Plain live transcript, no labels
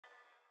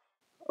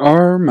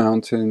Are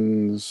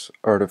mountains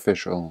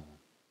artificial?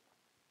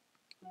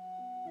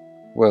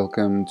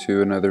 Welcome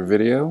to another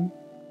video,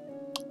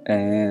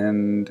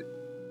 and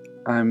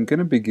I'm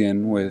gonna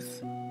begin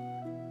with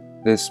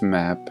this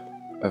map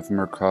of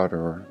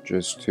Mercator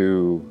just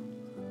to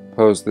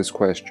pose this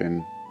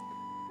question,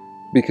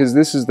 because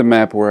this is the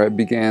map where I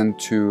began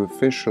to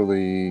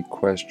officially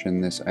question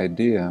this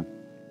idea.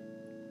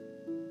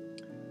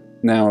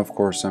 Now, of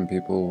course, some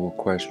people will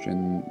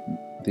question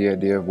the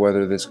idea of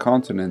whether this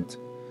continent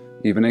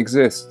even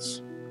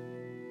exists.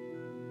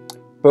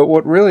 But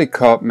what really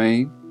caught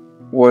me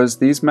was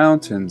these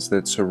mountains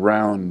that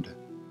surround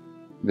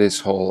this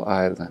whole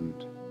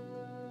island.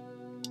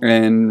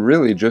 And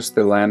really just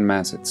the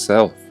landmass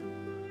itself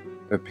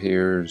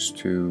appears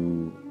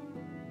to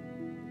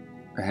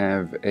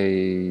have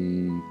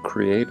a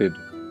created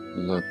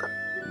look,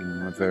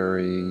 a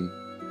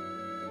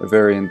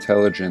very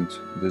intelligent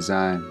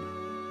design,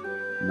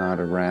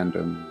 not a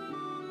random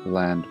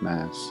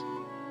landmass.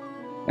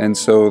 And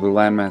so the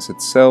landmass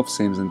itself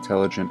seems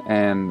intelligent,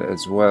 and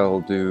as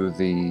well do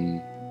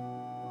the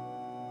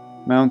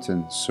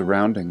mountains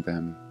surrounding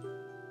them,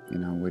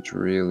 which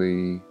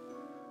really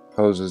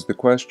poses the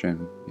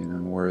question,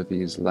 were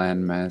these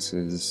land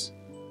masses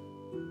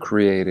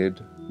created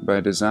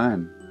by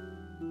design?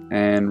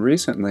 And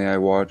recently I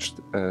watched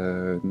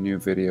a new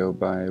video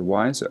by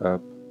Wise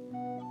Up,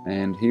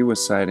 and he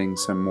was citing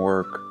some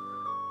work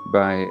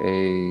by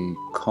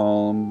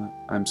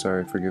I'm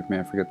sorry, forgive me,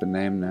 I forget the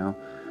name now,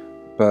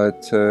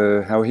 but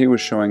how he was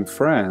showing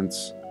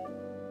France,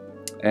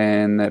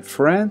 and that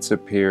France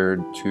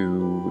appeared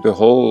to, the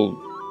whole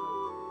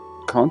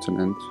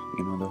continent,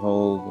 the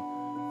whole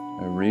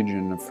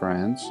region of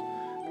France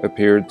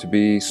appeared to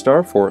be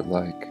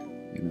Starfort-like,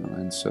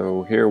 and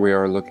so here we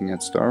are looking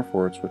at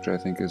Starforts, which I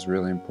think is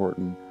really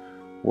important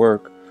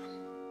work.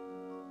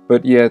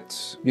 But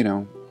yet,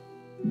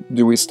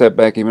 do we step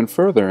back even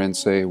further and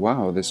say,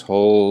 wow, this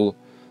whole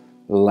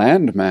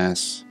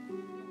landmass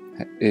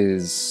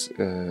is,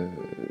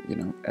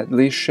 at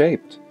least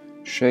shaped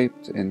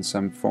in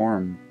some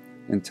form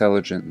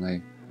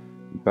intelligently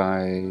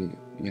by,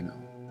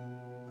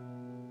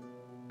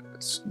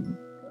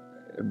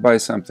 by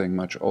something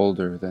much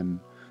older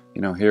than,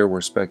 here we're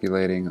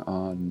speculating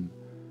on,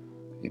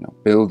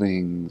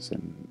 buildings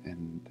and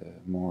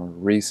more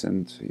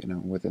recent,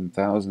 within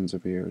thousands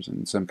of years, and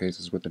in some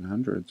cases within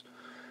hundreds.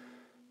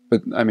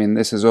 But I mean,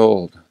 this is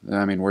old.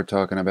 I mean, we're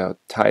talking about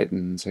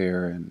titans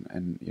here,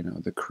 and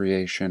the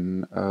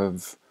creation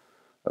of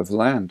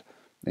land.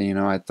 And,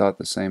 I thought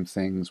the same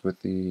things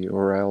with the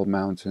Ural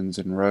Mountains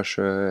in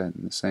Russia,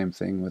 and the same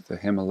thing with the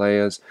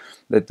Himalayas,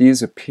 that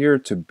these appear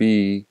to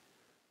be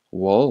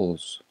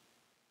walls.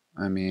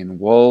 I mean,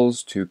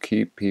 walls to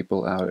keep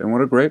people out. And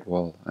what a great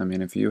wall. I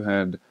mean, if you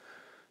had,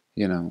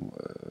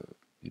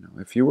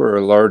 if you were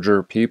a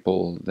larger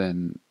people,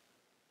 then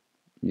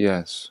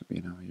yes,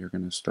 you're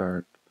going to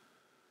start.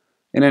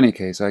 In any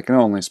case, I can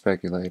only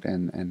speculate,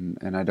 and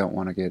I don't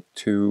want to get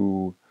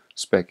too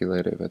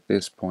speculative at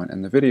this point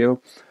in the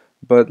video,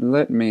 but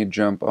let me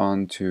jump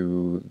on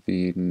to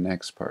the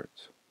next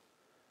part.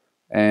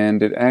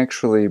 And it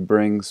actually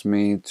brings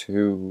me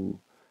to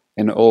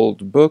an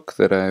old book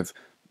that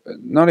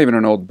not even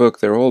an old book,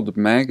 they're old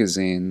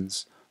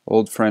magazines,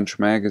 old French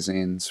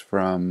magazines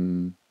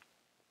from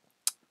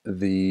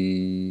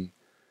the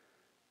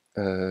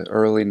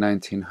early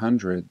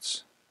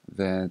 1900s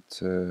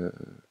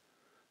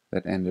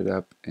that ended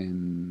up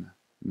in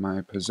my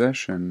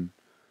possession.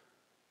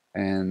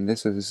 And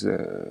this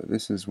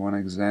is one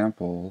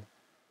example.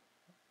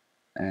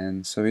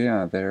 And so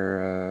yeah,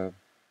 they're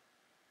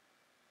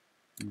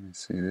let me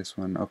see this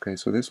one. Okay,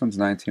 so this one's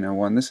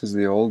 1901. This is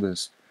the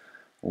oldest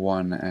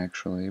one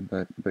actually,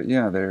 but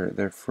yeah,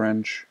 they're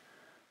French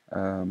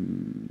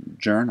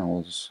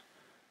journals,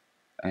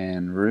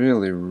 and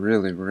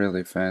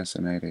really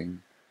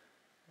fascinating.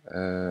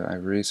 I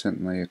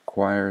recently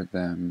acquired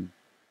them,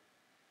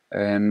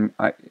 and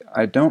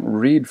I don't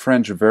read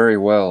French very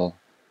well.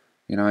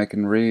 I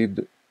can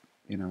read,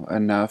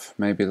 enough,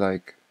 maybe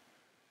like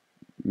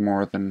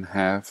more than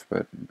half,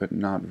 but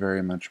not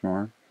very much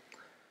more.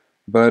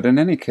 But in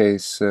any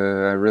case, I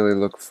really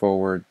look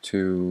forward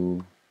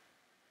to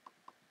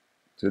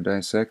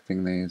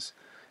dissecting these.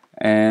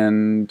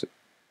 And,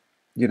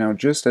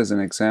 just as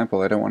an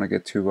example, I don't want to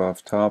get too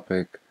off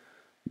topic,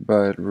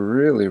 but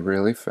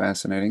really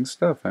fascinating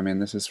stuff. I mean,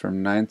 this is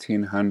from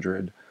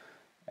 1900,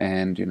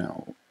 and,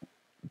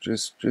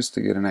 just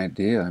to get an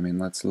idea, I mean,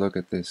 let's look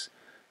at this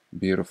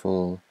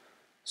beautiful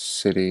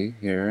city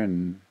here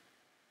in,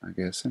 I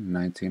guess, in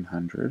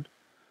 1900.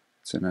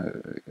 It's in a,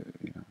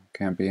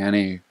 can't be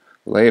any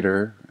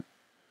later.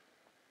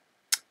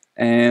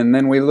 And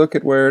then we look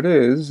at where it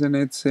is, and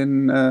it's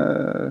in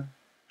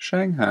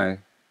Shanghai.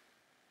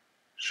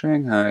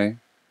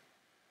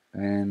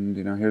 And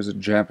here's a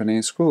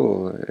Japanese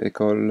school,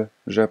 École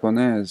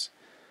Japonaise.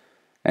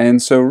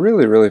 And so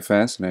really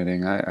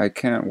fascinating. I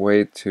can't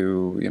wait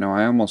to,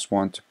 I almost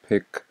want to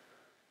pick,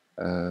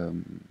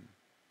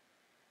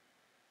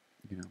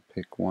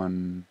 pick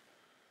one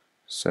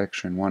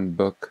section, one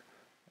book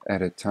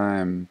at a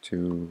time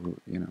to,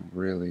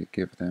 really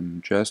give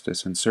them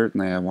justice. And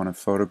certainly I want to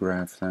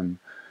photograph them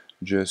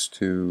just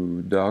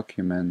to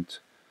document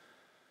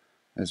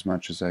as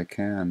much as I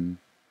can.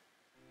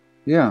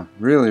 Yeah,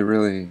 really,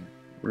 really,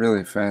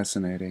 really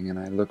fascinating, and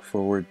I look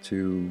forward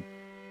to,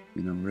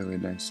 really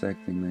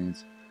dissecting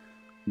these.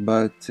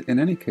 But in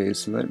any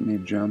case, let me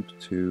jump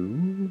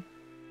to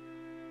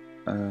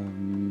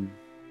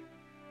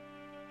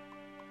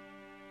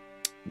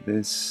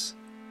this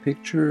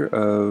picture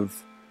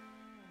of,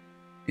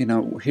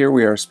 here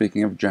we are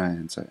speaking of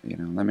giants.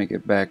 Let me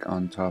get back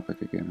on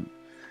topic again.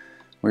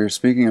 We're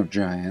speaking of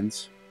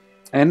giants,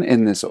 and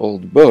in this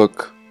old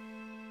book,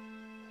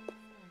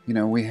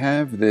 we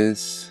have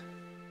this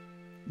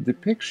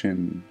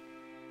depiction,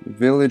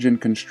 village in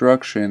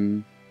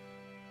construction,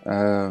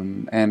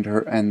 and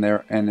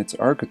its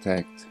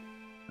architect,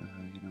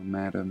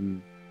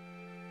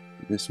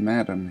 this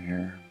madam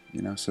here.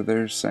 So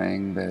they're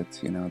saying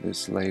that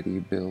this lady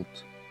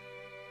built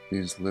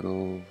these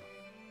little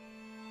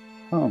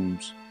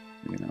homes,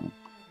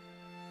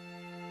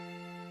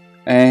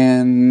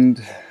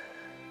 and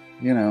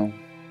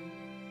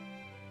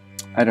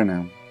I don't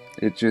know.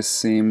 It just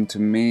seemed to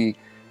me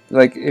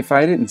like if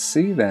I didn't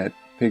see that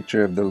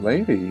picture of the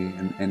lady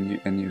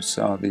and you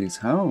saw these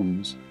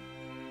homes,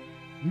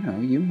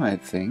 you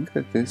might think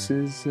that this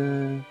is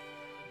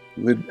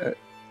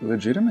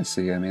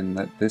legitimacy. I mean,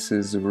 that this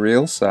is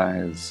real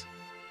size.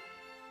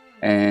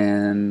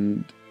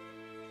 And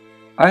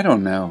I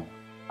don't know.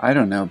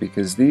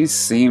 Because these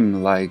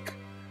seem like,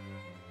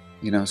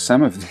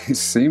 some of these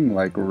seem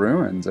like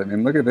ruins. I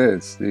mean, look at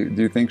this. Do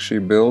you think she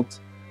built,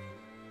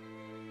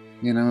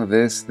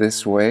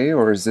 this way,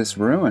 or is this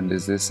ruined?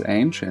 Is this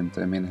ancient?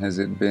 I mean, has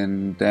it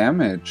been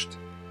damaged?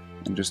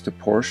 And just a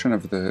portion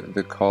of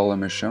the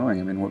column is showing.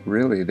 I mean, what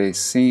really, they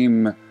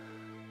seem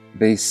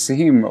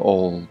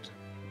old.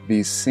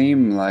 These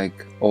seem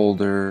like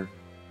older.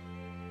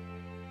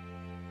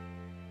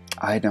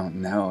 I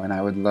don't know, and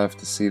I would love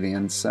to see the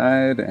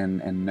inside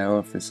and know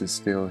if this is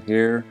still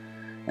here.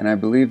 And I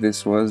believe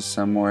this was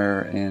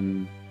somewhere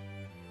in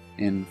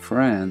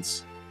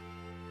France.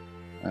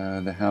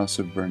 The House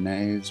of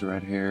Bernays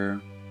right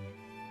here.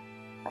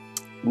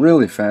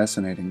 Really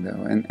fascinating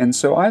though. And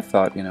so I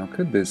thought,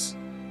 could this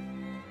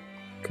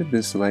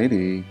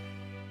lady,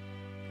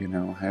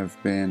 have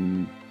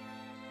been,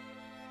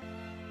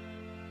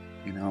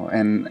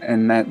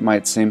 and that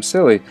might seem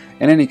silly.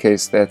 In any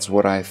case, that's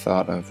what I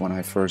thought of when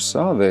I first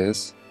saw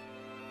this.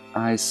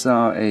 I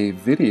saw a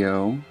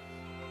video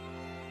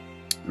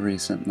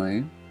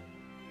recently.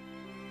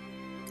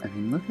 I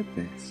mean, look at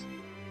this.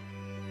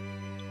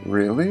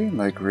 Really?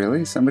 Like,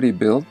 really? Somebody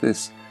built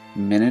this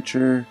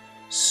miniature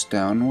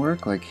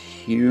stonework, like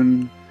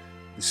hewn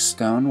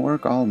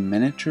stonework, all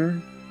miniature?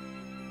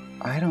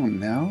 I don't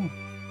know.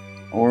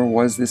 Or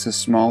was this a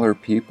smaller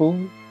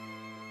people?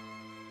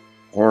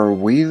 Or are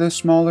we the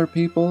smaller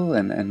people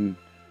and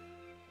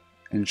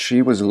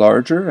she was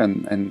larger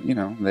and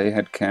they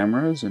had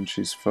cameras and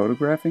she's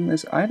photographing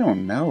this? I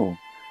don't know.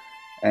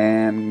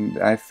 And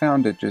I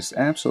found it just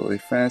absolutely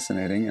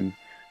fascinating, and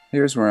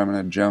here's where I'm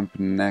going to jump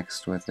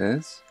next with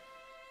this.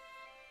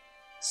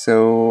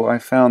 So I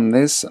found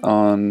this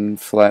on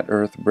Flat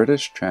Earth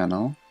British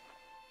channel,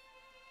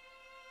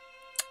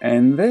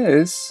 and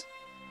this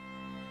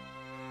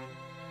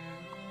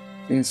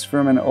is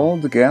from an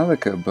old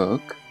Gallica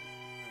book,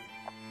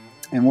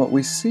 and what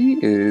we see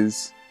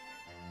is,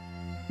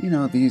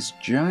 these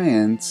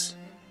giants,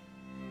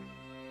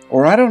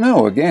 or I don't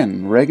know,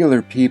 again,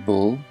 regular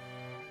people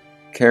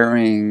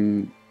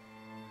carrying,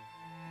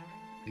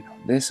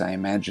 this I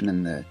imagine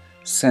in the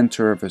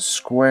center of a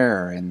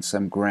square in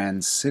some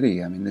grand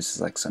city. I mean, this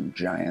is like some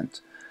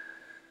giant,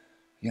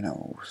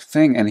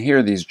 thing. And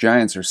here these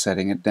giants are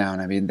setting it down.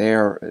 I mean,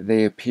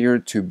 they appear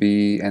to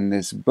be, and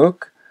this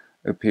book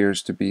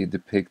appears to be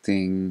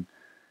depicting,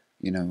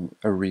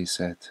 a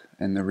reset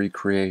and the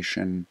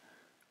recreation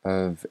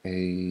of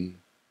the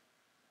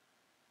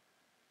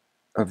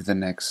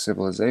next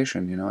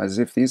civilization, as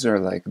if these are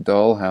like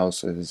doll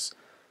houses,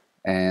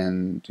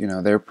 and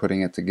they're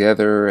putting it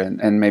together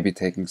and maybe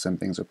taking some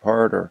things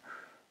apart,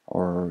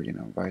 or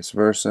vice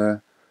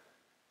versa.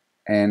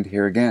 And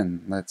here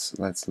again,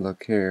 let's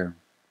look here.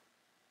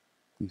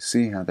 You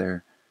see how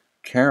they're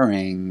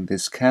carrying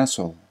this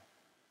castle,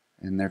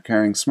 and they're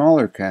carrying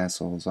smaller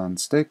castles on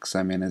sticks.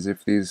 I mean, as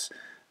if these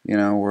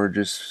were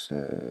just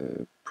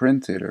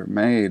printed or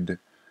made.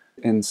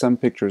 In some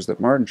pictures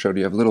that Martin showed,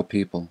 you have little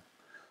people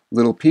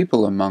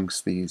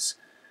amongst these,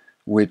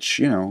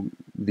 which,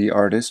 the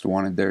artist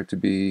wanted there to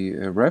be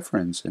a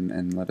reference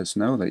and let us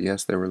know that,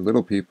 yes, there were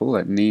little people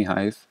at knee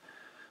height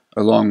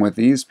along with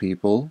these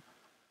people.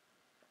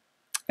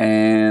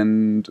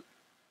 And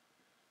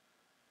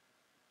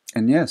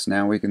yes,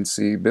 now we can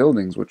see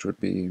buildings which would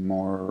be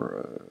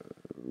more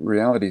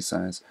reality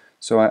size.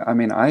 So, I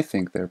mean, I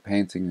think they're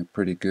painting a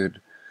pretty good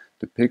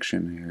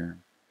depiction here.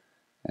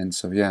 And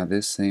so, yeah,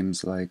 this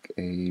seems like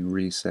a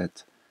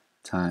reset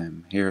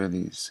time. Here are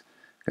these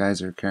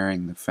Guys are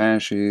carrying the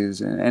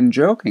fasces and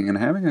joking and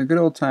having a good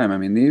old time. I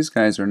mean, these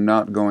guys are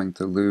not going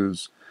to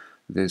lose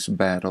this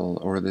battle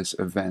or this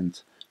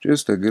event.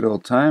 Just a good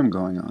old time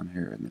going on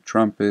here. And the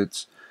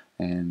trumpets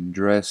and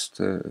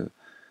dressed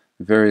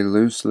very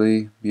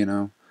loosely, you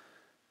know.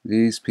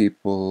 These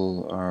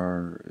people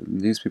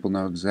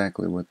know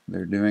exactly what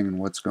they're doing and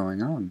what's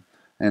going on.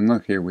 And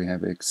look here, we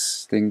have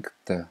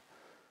extincta,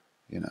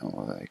 you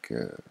know, like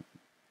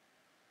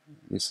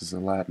this is a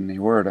Latin-y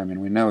word. I mean,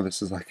 we know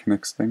this is like an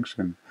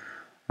extinction.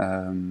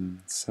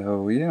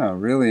 So yeah,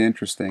 really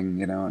interesting,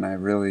 you know, and I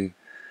really,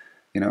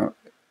 you know,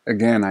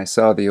 again, I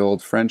saw the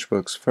old French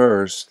books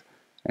first,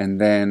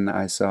 and then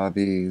I saw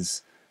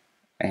these,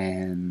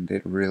 and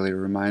it really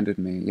reminded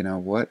me, you know,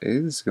 what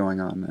is going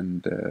on,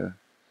 and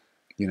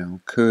you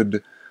know,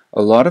 could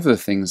a lot of the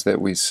things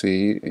that we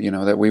see, you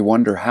know, that we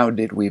wonder, how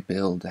did we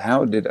build?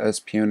 How did us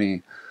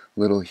puny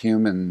little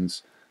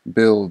humans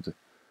build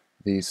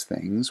these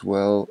things?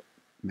 Well,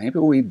 maybe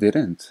we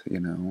didn't,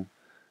 you know,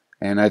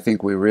 and I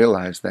think we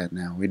realize that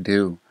now. We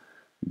do,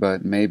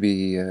 but maybe,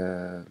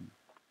 you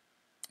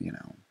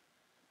know,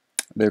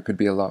 there could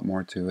be a lot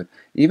more to it.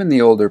 Even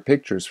the older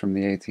pictures from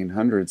the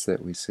 1800s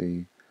that we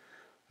see,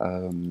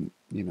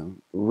 you know,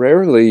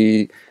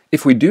 rarely,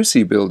 if we do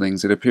see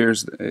buildings, it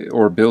appears,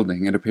 or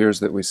building, it appears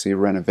that we see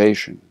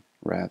renovation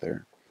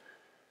rather.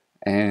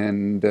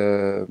 And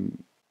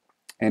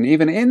and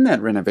even in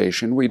that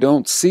renovation, we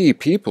don't see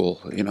people.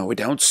 You know, we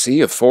don't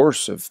see a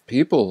force of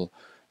people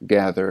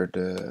gathered,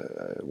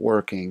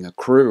 working, a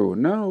crew.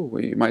 No,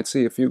 we might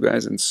see a few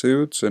guys in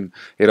suits, and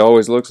it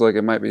always looks like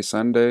it might be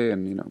Sunday,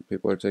 and you know,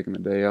 people are taking the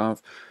day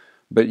off.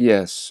 But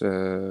yes,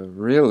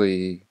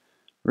 really,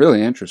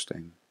 really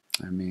interesting.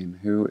 I mean,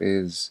 who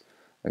is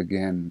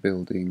again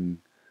building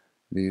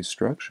these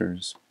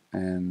structures?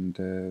 And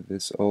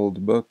this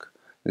old book,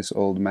 this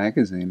old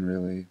magazine,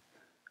 really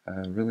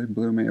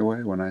blew me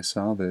away when I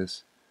saw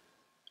this.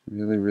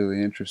 Really,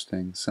 really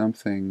interesting.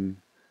 Something,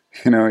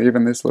 you know,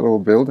 even this little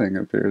building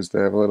appears to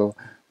have a little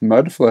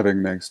mud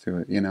flooding next to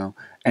it, you know.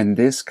 And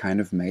this kind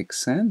of makes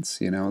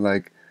sense, you know,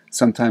 like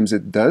sometimes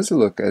it does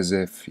look as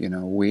if, you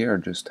know, we are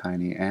just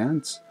tiny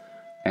ants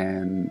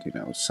and, you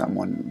know,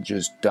 someone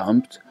just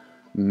dumped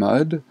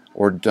mud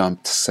or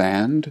dumped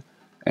sand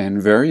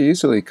and very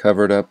easily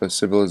covered up a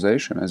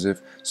civilization as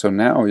if, so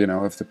now, you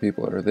know, if the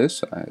people are this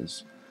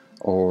size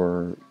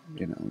or,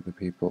 you know, the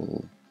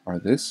people are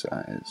this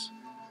size,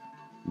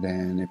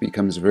 then it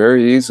becomes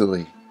very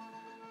easily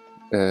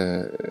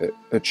uh,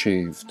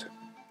 achieved,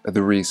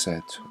 the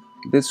reset.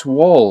 This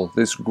wall,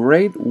 this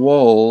great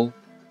wall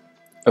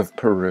of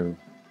Peru,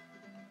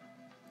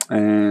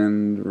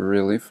 and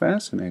really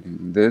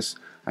fascinating. This,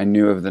 I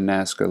knew of the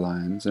Nazca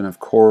lines, and of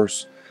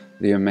course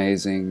the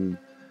amazing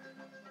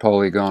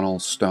polygonal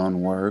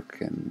stonework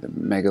and the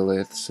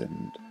megaliths,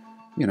 and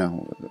you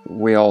know,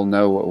 we all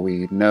know what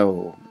we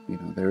know. You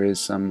know, there is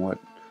somewhat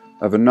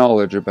of a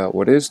knowledge about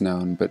what is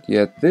known, but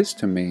yet this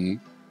to me,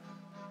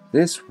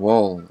 this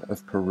wall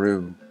of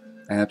Peru,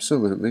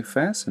 absolutely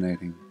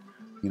fascinating.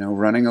 You know,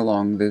 running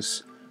along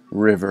this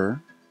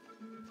river,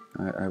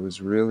 I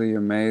was really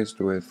amazed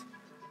with,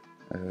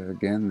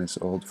 again, this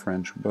old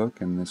French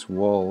book and this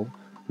wall.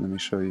 Let me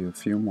show you a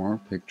few more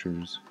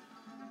pictures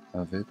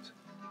of it.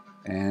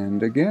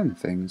 And again,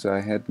 things I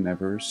had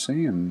never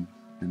seen.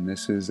 And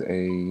this is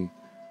a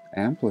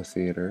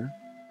amphitheater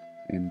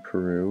in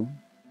Peru.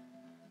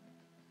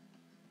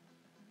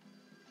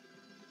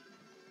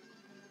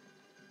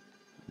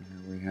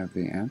 Here we have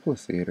the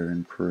amphitheater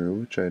in Peru,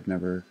 which I'd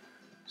never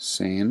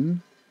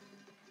seen.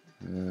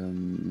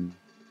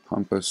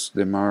 Pampas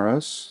de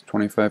Maras,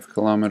 25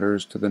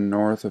 kilometers to the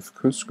north of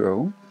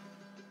Cusco.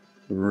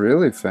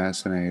 Really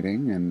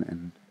fascinating,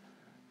 and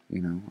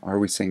you know, are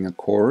we seeing a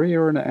quarry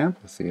or an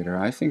amphitheater?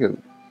 I think it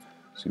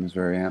seems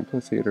very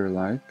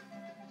amphitheater-like.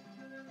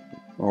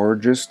 Or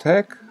just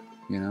tech,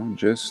 you know,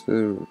 just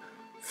the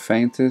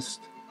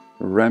faintest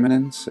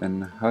remnants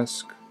and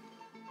husk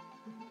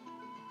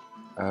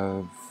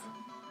of,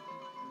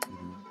 you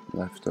know,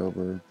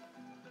 leftover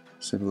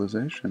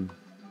civilization.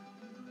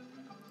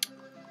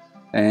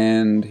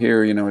 And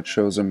here, you know, it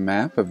shows a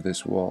map of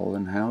this wall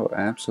and how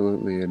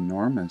absolutely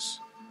enormous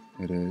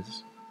it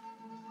is.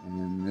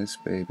 And this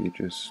baby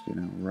just, you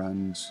know,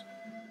 runs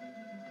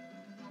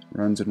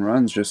and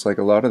runs, just like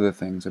a lot of the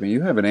things. I mean,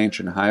 you have an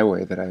ancient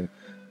highway that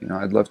you know,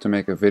 I'd love to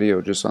make a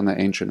video just on the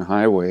ancient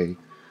highway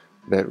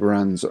that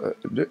runs,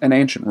 an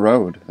ancient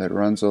road that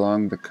runs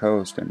along the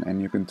coast,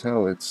 and you can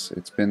tell it's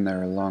been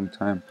there a long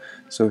time.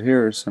 So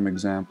here are some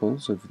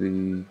examples of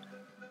the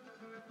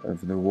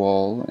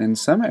wall. In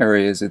some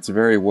areas it's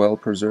very well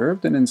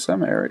preserved, and in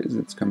some areas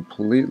it's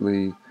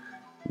completely,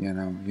 you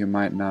know, you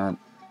might not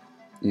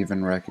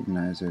even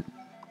recognize it.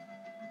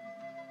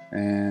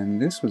 And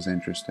this was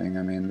interesting.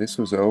 I mean, this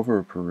was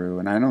over Peru,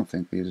 and I don't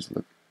think these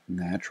look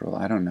natural.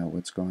 I don't know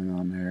what's going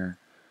on there,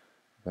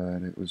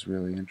 but it was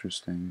really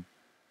interesting.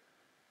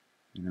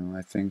 You know,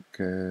 I think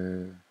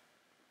they're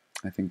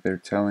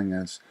telling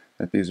us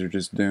that these are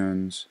just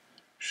dunes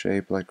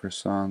shaped like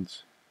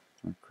croissants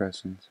or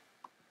crescents.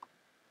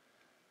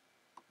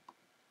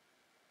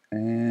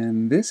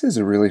 And this is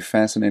a really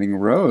fascinating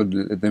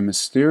road. The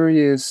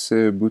mysterious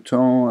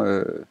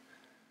bouton,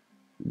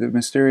 the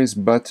mysterious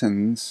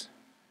buttons.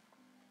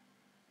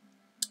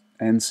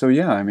 And so,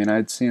 yeah, I mean,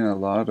 I'd seen a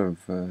lot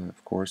of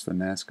course, the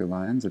Nazca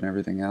lines and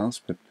everything else,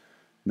 but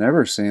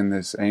never seen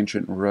this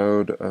ancient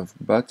road of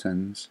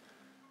buttons.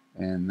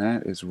 And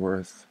that is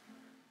worth,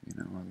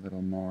 a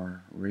little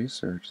more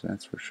research,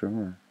 that's for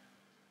sure.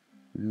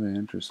 Really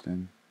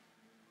interesting.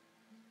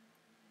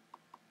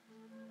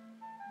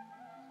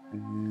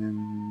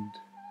 And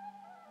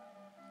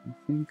I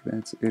think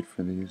that's it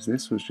for these.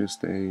 This was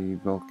just a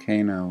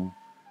volcano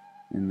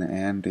in the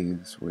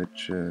Andes,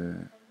 which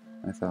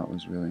I thought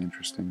was really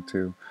interesting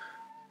too.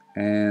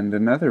 And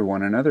another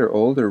one, another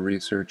older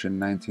research in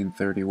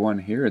 1931.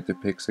 Here it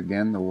depicts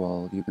again the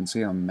wall. You can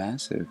see how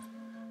massive,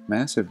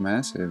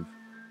 massive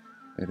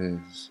it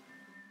is.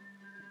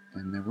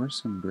 And there were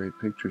some great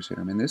pictures here.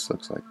 I mean, this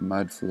looks like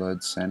mud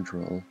flood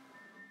central.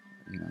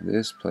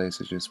 This place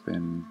has just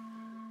been...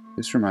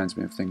 This reminds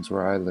me of things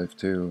where I live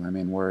too. I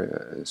mean, where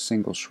a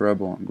single shrub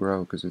won't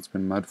grow because it's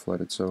been mud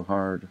flooded so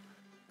hard.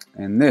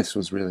 And this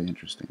was really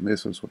interesting.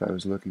 This was what I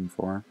was looking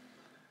for.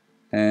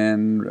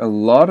 And a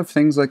lot of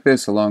things like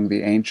this along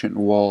the ancient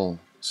wall.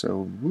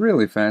 So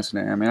really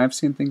fascinating. I mean, I've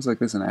seen things like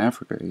this in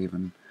Africa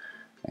even.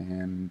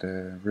 And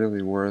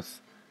really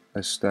worth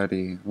a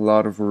study. A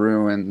lot of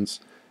ruins.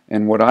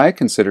 And what I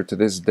consider to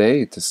this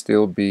day to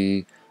still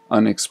be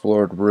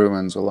unexplored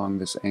ruins along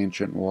this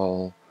ancient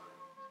wall.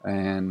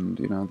 And,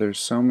 there's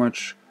so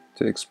much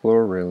to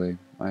explore, really.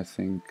 I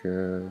think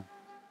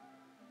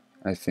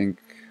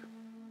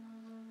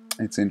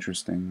it's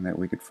interesting that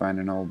we could find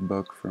an old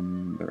book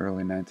from the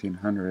early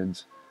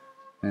 1900s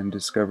and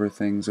discover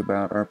things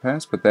about our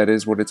past. But that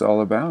is what it's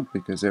all about,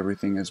 because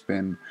everything has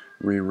been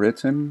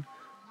rewritten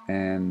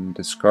and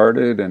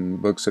discarded, and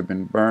books have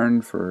been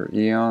burned for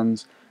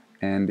eons.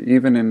 And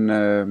even in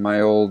my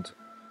old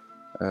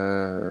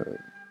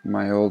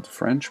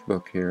French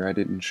book here, I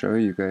didn't show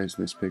you guys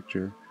this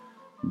picture,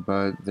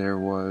 but there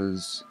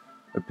was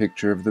a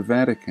picture of the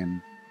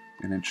Vatican,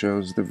 and it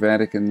shows the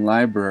Vatican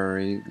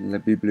Library, La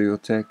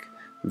Bibliothèque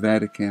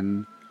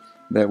Vatican,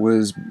 that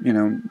was,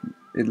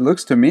 it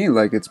looks to me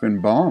like it's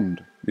been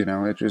bombed.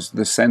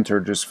 The center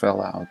just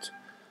fell out,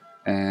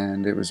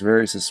 and it was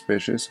very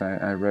suspicious.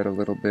 I read a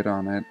little bit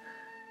on it,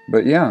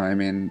 but yeah, I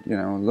mean,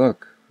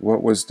 look,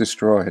 what was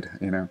destroyed?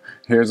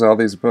 Here's all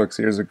these books.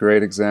 Here's a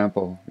great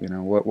example.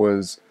 What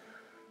was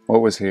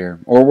here?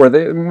 Or were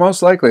they,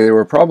 most likely they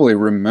were probably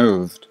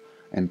removed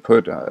and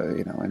put,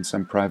 in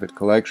some private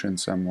collection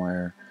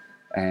somewhere,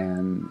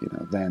 and,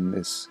 then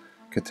this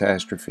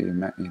catastrophe,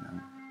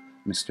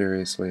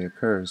 mysteriously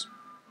occurs.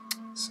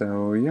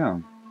 So, yeah,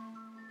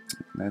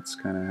 that's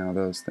kind of how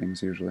those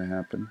things usually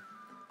happen.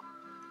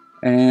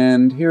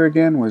 And here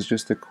again was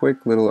just a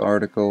quick little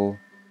article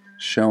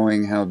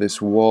showing how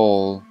this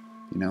wall,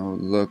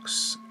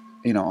 looks,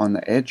 on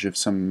the edge of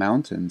some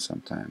mountain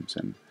sometimes,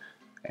 and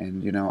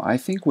I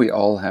think we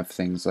all have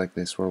things like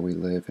this where we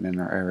live and in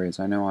our areas.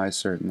 I know I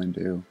certainly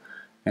do.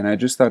 And I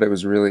just thought it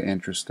was really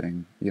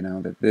interesting,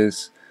 that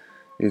this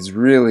is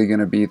really going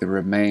to be the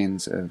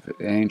remains of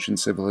ancient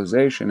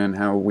civilization, and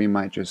how we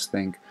might just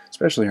think,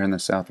 especially here in the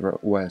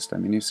Southwest, I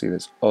mean, you see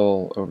this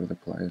all over the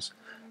place.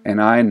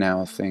 And I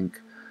now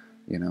think,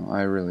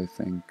 I really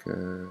think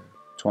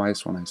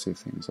twice when I see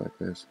things like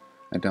this.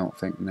 I don't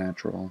think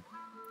natural.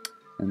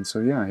 And so,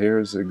 yeah,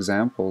 here's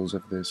examples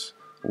of this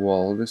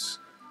wall. This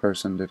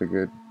person did a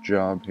good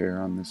job here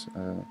on this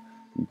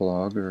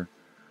blog, or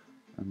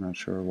I'm not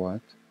sure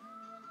what.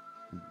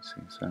 Let me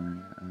see, sorry.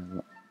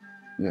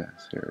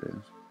 Yes, here it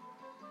is.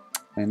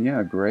 And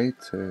yeah, great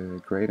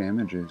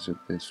images of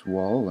this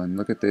wall, and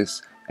look at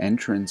this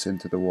entrance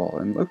into the wall,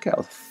 and look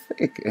how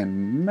thick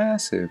and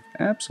massive,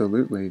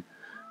 absolutely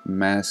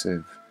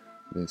massive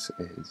this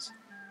is.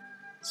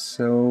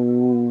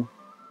 So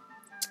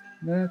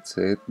that's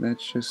it.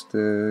 That's just,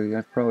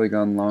 I've probably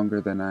gone longer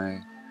than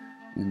I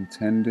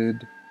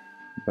intended,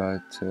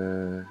 but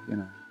I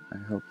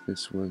hope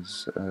this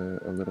was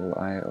a little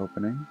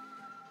eye-opening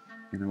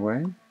in a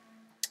way,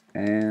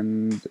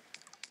 and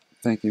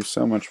thank you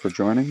so much for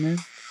joining me.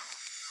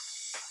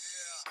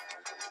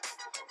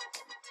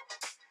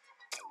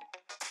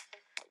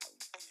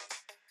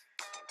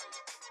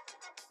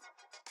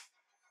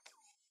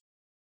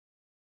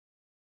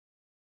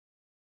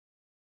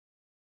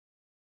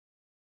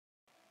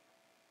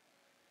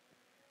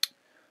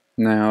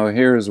 Now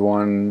here's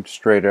one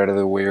straight out of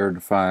the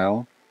weird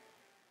file.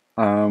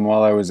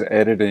 While I was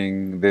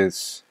editing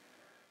this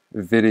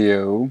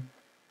video,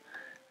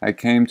 I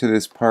came to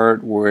this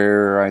part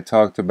where I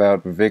talked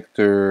about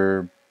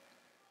Victor,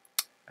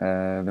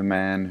 the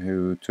man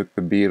who took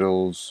the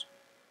Beatles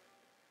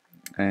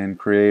and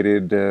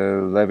created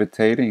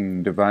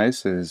levitating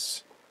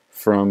devices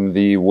from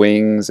the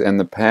wings and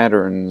the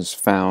patterns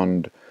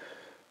found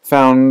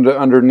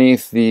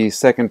underneath the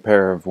second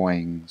pair of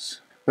wings.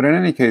 But in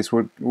any case,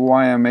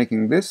 why I'm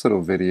making this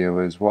little video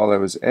is, while I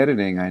was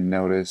editing, I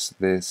noticed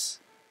this.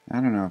 I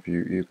don't know if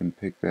you can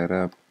pick that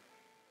up.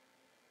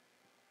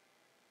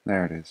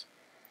 There it is.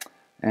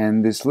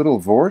 and this little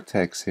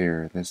vortex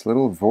here, this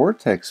little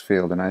vortex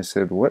field, and I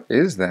said, what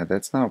is that?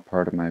 That's not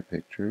part of my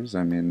pictures.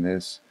 I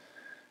mean,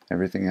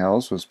 everything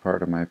else was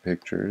part of my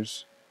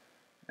pictures,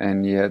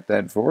 and yet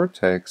that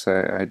vortex,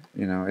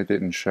 you know, it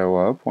didn't show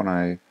up when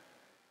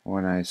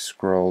I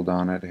scrolled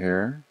on it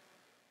here.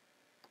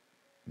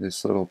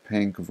 This little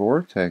pink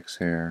vortex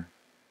here.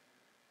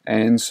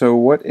 And so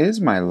what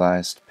is my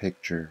last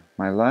picture?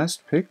 My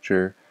last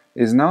picture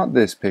is not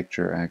this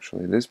picture,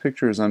 actually. This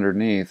picture is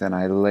underneath, and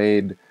I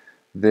laid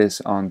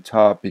this on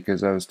top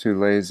because I was too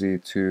lazy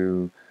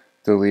to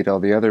delete all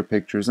the other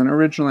pictures. And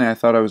originally I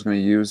thought I was going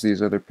to use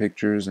these other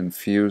pictures and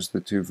fuse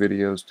the two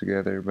videos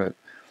together, but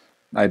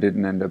I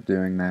didn't end up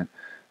doing that.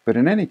 But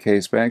in any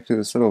case, back to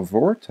this little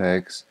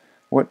vortex,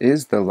 what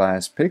is the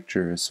last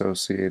picture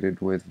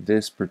associated with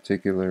this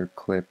particular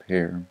clip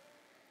here?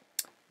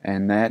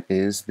 And that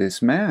is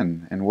this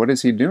man. And what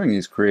is he doing?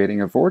 He's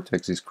creating a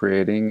vortex. He's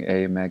creating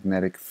a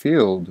magnetic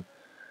field,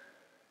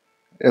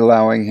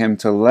 allowing him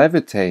to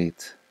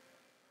levitate.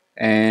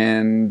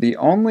 And the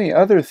only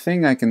other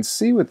thing I can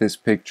see with this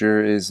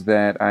picture is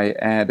that I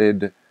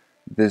added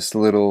this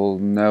little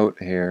note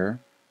here.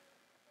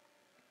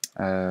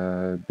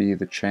 Be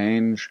the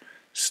change,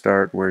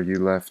 start where you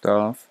left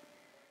off.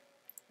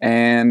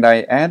 And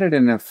I added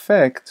an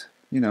effect,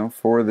 you know,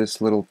 for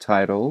this little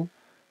title,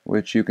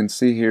 which you can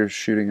see here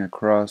shooting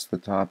across the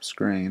top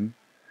screen.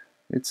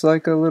 It's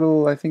like a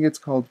little, I think it's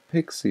called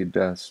pixie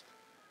dust.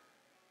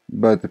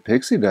 But the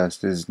pixie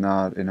dust is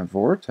not in a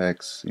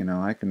vortex. You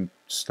know, I can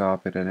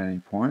stop it at any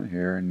point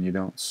here and you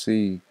don't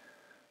see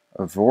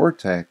a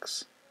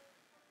vortex.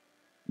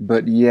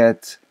 But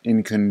yet,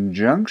 in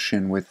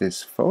conjunction with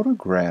this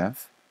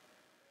photograph,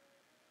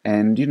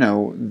 and you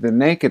know, the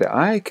naked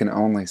eye can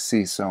only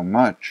see so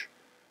much.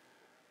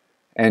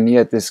 And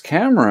yet this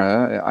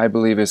camera, I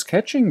believe, is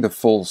catching the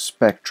full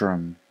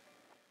spectrum,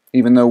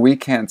 even though we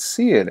can't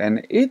see it.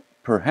 And it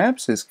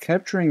perhaps is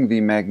capturing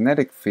the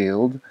magnetic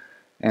field,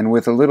 and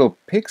with a little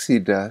pixie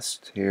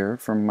dust here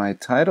from my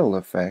title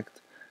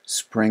effect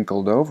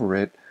sprinkled over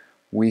it,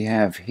 we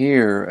have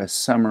here a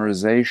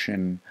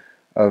summarization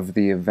of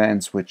the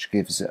events, which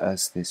gives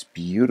us this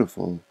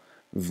beautiful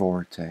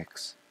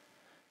vortex.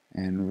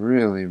 And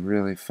really,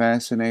 really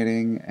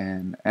fascinating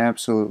and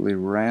absolutely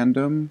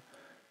random.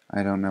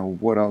 I don't know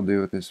what I'll do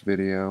with this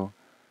video,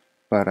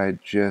 but I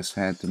just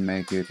had to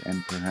make it,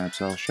 and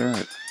perhaps I'll share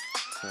it.